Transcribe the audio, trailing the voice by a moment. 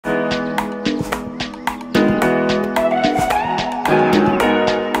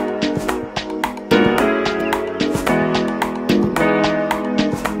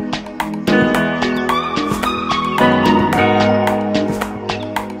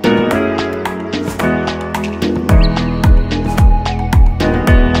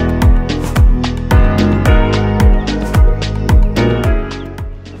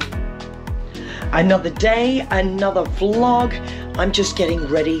Another day, another vlog. I'm just getting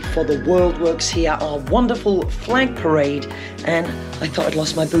ready for the World Works here, our wonderful flag parade, and I thought I'd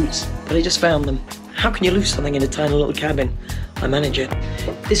lost my boots, but I just found them. How can you lose something in a tiny little cabin? I manage it.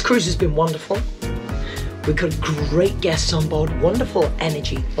 This cruise has been wonderful. We've got great guests on board, wonderful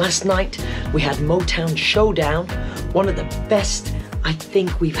energy. Last night we had Motown Showdown, one of the best I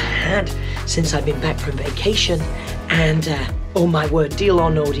think we've had since I've been back from vacation, and oh my word, deal or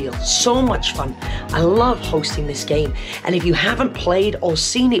no deal. So much fun. I love hosting this game, and if you haven't played or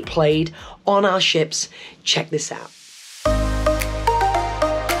seen it played on our ships, check this out.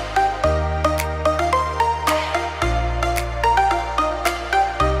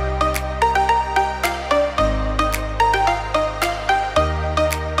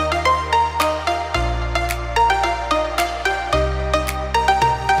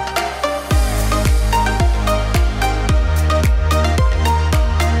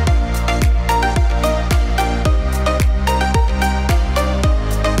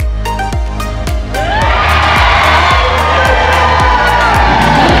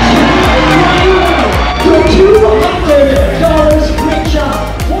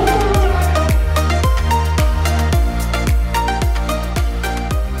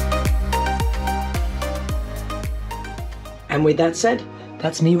 And with that said,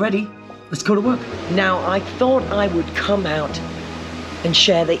 that's me ready. Let's go to work. Now, I thought I would come out and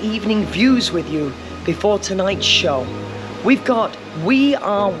share the evening views with you before tonight's show. We've got We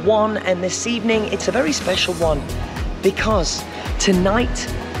Are One, and this evening it's a very special one because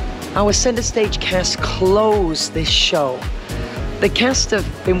tonight our center stage cast close this show. The cast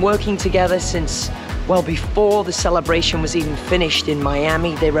have been working together since, well, before the celebration was even finished in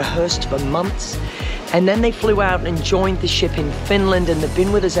Miami. They rehearsed for months. And then they flew out and joined the ship in Finland, and they've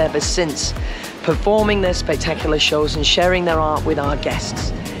been with us ever since, performing their spectacular shows and sharing their art with our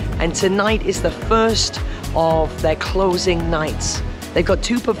guests. And tonight is the first of their closing nights. They've got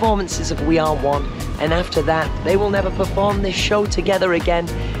 2 performances of We Are One, and after that, they will never perform this show together again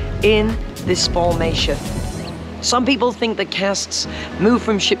in this formation. Some people think the casts move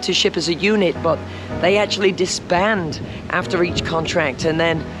from ship to ship as a unit, but they actually disband after each contract and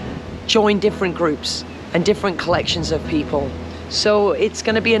then join different groups and different collections of people. So it's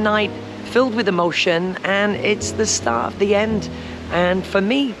going to be a night filled with emotion, and it's the start of the end. And for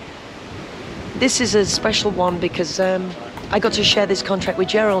me, this is a special one because I got to share this contract with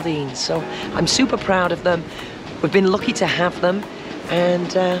Geraldine, so I'm super proud of them. We've been lucky to have them,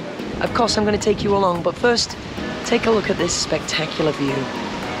 and of course I'm going to take you along, but first take a look at this spectacular view.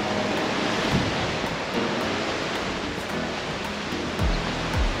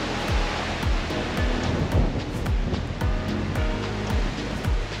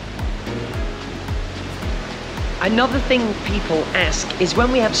 Another thing people ask is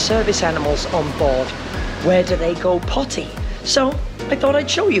when we have service animals on board, where do they go potty? So I thought I'd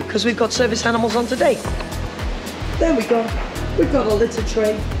show you because we've got service animals on today. There we go. We've got a litter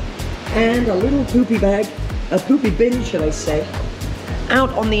tray and a little poopy bag, a poopy bin should I say,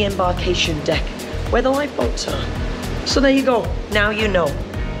 out on the embarkation deck where the lifeboats are. So there you go, now you know.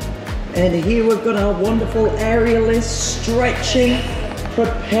 And here we've got our wonderful aerialist stretching,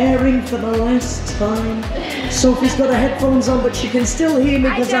 preparing for the last time. Sophie's got her headphones on, but she can still hear me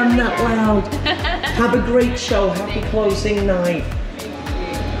because I'm that loud. Have a great show. Happy closing night.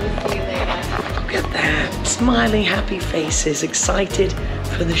 We'll see you later. Look at that. Smiling, happy faces, excited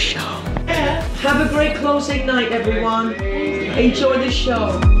for the show. Have a great closing night, everyone. Enjoy the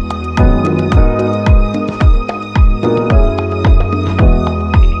show.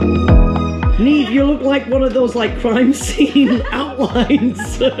 Neve, you look like one of those like crime scene outlines.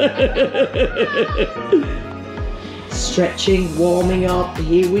 Stretching, warming up,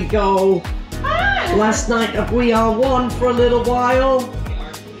 here we go. Last night of We Are One for a little while.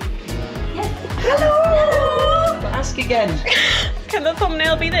 Yes. Hello! Ask again. Can the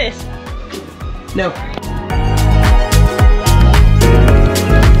thumbnail be this? No.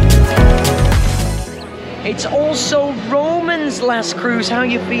 It's also Roman's last cruise. How are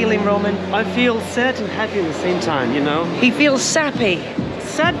you feeling, Roman? I feel sad and happy at the same time, you know? He feels sappy.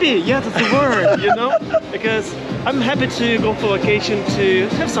 Sappy, yeah, that's the word, you know? Because I'm happy to go for vacation to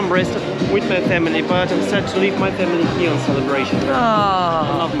have some rest with my family, but I'm sad to leave my family here on celebration.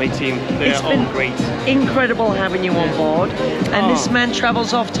 I love my team. They're all great. Incredible having you on board. And this man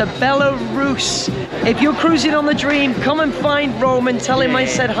travels off to Belarus. If you're cruising on the Dream, come and find Roman, tell him I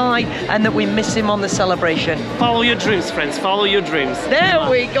said hi and that we miss him on the celebration. Follow your dreams, friends, follow your dreams. There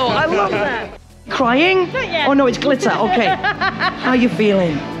we go, I love that. Crying? Not yet. Oh no, it's glitter, okay. How are you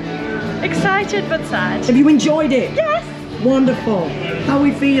feeling? Excited but sad. Have you enjoyed it? Yes. Wonderful. How are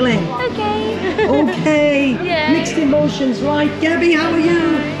we feeling? Okay. Okay. Yeah. Mixed emotions, right? Gabby, how are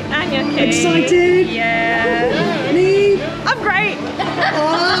you? I'm okay. Excited? Yeah. Lee? I'm great.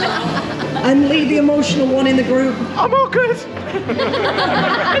 And Lee, the emotional one in the group. I'm all good.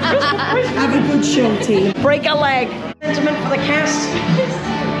 Have a good show, team. Break a leg. Sentiment for the cast?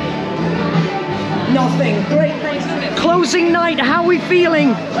 Nothing. Great, thanks. Closing night, how are we feeling?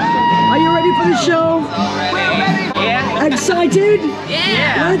 Are you ready for the show? We're ready. Yeah. Excited?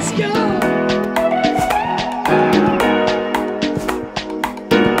 Yeah. Let's go.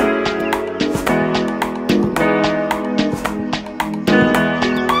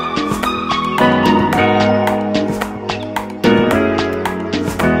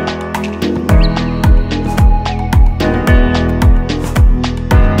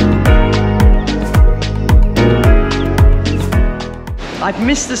 I've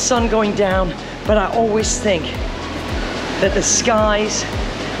missed the sun going down, but I always think that the skies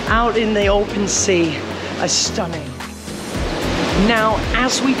out in the open sea are stunning. Now,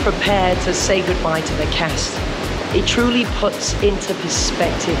 as we prepare to say goodbye to the cast, it truly puts into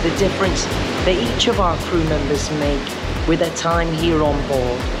perspective the difference that each of our crew members make with their time here on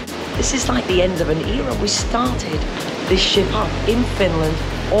board. This is like the end of an era. We started this ship up in Finland,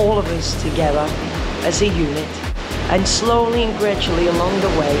 all of us together as a unit. And slowly and gradually along the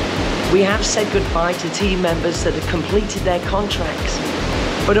way, we have said goodbye to team members that have completed their contracts.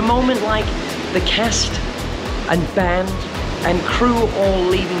 But a moment like the cast and band and crew all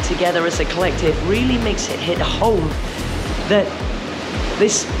leaving together as a collective really makes it hit home that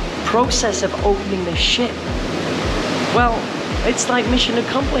this process of opening the ship, well, it's like mission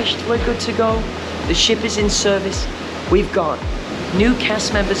accomplished. We're good to go. The ship is in service. We've got new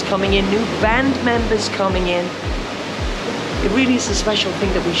cast members coming in, new band members coming in. It really is a special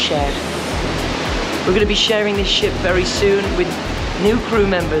thing that we share. We're going to be sharing this ship very soon with new crew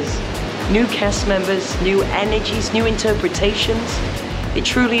members, new cast members, new energies, new interpretations. It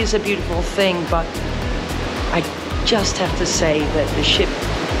truly is a beautiful thing, but I just have to say that the ship,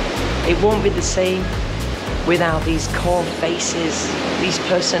 it won't be the same without these core faces, these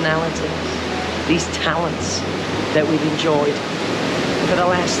personalities, these talents that we've enjoyed for the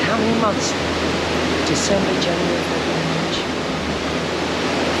last how many months? December, January, February, March.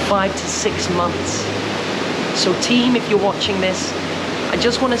 5 to 6 months. So team, if you're watching this, I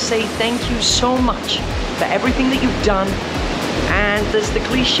just want to say thank you so much for everything that you've done. And there's the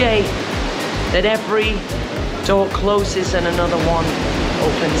cliche that every door closes and another one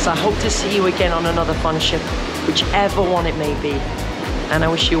opens. I hope to see you again on another fun ship, whichever one it may be. And I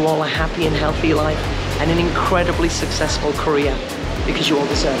wish you all a happy and healthy life and an incredibly successful career, because you all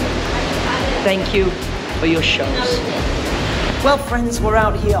deserve it. Thank you for your shows. Well, friends, we're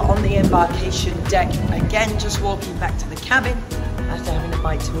out here on the embarkation deck again, just walking back to the cabin after having a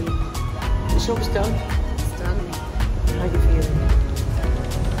bite to eat. The show's done. It's done. How are you feeling?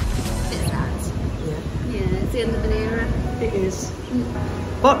 Bit sad. Yeah, Yeah, it's the end of an era. it is.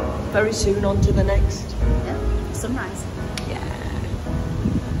 But very soon on to the next. Yeah, sunrise. Yeah.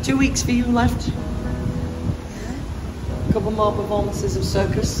 2 weeks for you left. A couple more performances of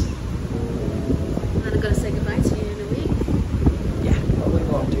Circus. And then I've got to say goodbye to you in a week. Yeah, but we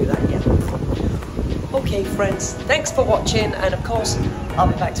won't do that yet. Okay, friends, thanks for watching, and of course, I'll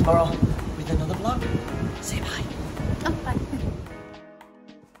be back tomorrow with another vlog.